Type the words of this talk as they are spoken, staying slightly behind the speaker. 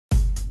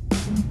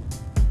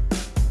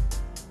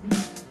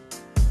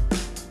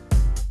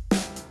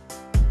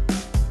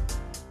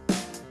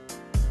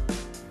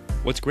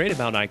What's great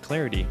about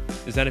iClarity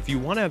is that if you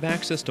want to have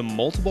access to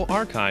multiple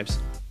archives,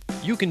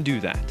 you can do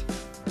that.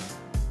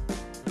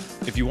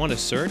 If you want to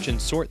search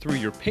and sort through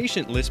your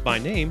patient list by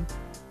name,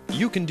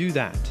 you can do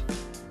that.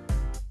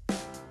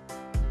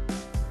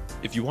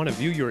 If you want to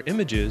view your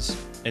images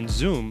and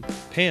zoom,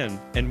 pan,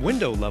 and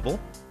window level,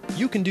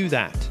 you can do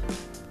that.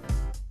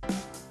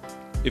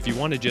 If you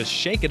want to just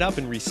shake it up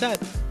and reset,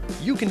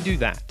 you can do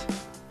that.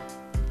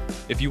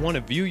 If you want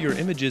to view your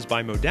images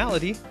by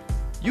modality,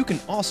 you can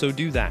also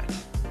do that.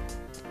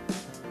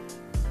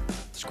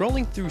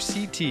 Scrolling through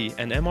CT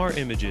and MR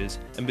images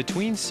and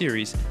between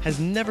series has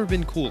never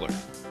been cooler.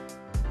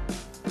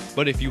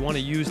 But if you want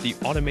to use the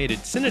automated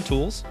cine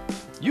tools,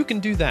 you can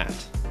do that.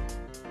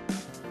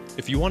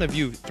 If you want to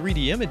view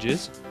 3D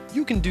images,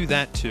 you can do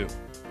that too.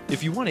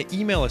 If you want to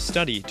email a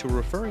study to a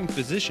referring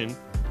physician,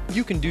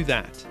 you can do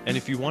that. And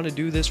if you want to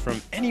do this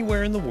from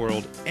anywhere in the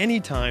world,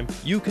 anytime,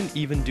 you can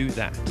even do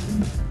that.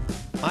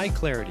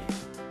 iClarity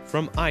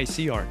from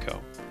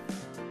iCRco.